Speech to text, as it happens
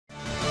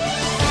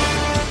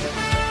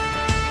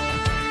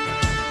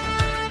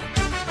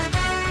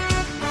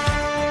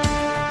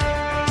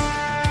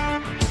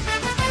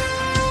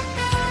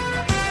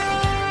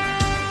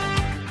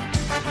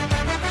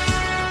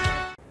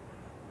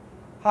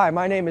Hi,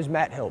 my name is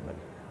Matt Hillman.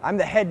 I'm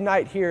the head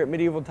knight here at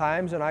Medieval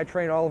Times and I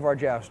train all of our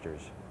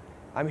jousters.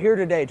 I'm here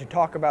today to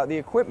talk about the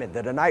equipment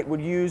that a knight would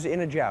use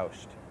in a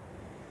joust.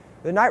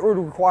 The knight would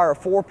require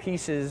 4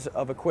 pieces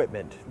of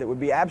equipment that would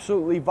be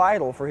absolutely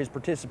vital for his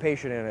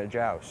participation in a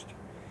joust.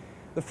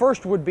 The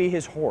first would be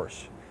his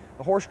horse.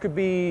 The horse could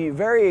be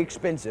very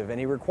expensive and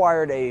he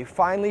required a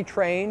finely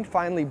trained,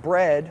 finely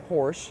bred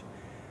horse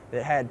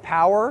that had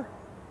power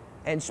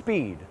and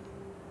speed.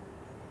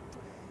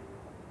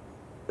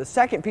 The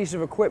second piece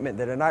of equipment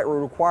that a knight would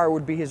require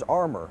would be his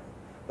armor.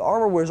 The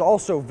armor was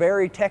also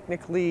very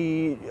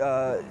technically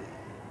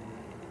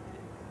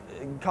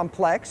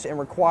complex and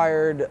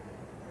required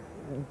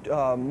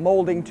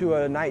molding to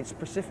a knight's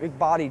specific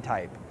body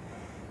type.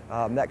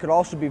 That could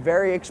also be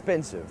very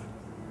expensive.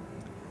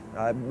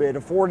 It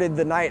afforded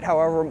the knight,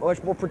 however,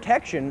 much more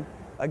protection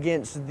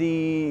against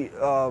the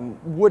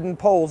wooden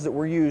poles that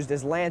were used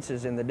as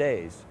lances in the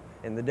day.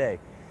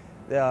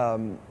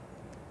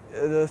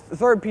 The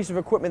third piece of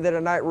equipment that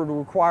a knight would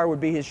require would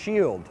be his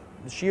shield.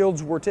 The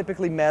shields were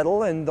typically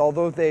metal, and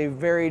although they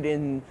varied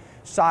in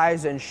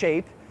size and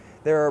shape,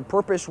 their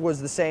purpose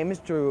was the same, as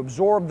to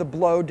absorb the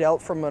blow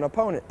dealt from an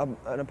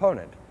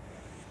opponent.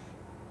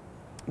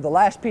 The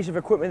last piece of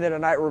equipment that a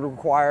knight would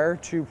require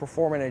to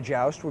perform in a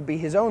joust would be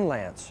his own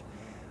lance.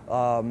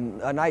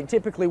 A knight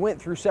typically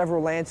went through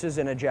several lances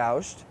in a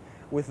joust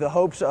with the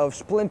hopes of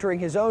splintering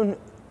his own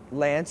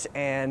lance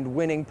and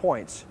winning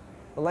points.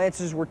 The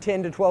lances were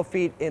 10 to 12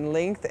 feet in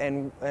length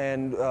and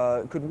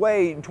could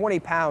weigh 20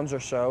 pounds or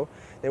so.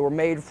 They were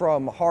made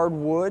from hard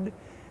wood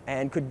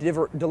and could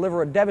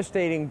deliver a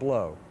devastating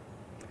blow.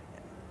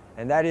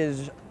 And that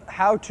is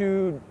How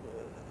to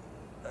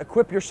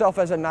Equip Yourself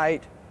as a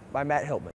Knight by Matt Hillman.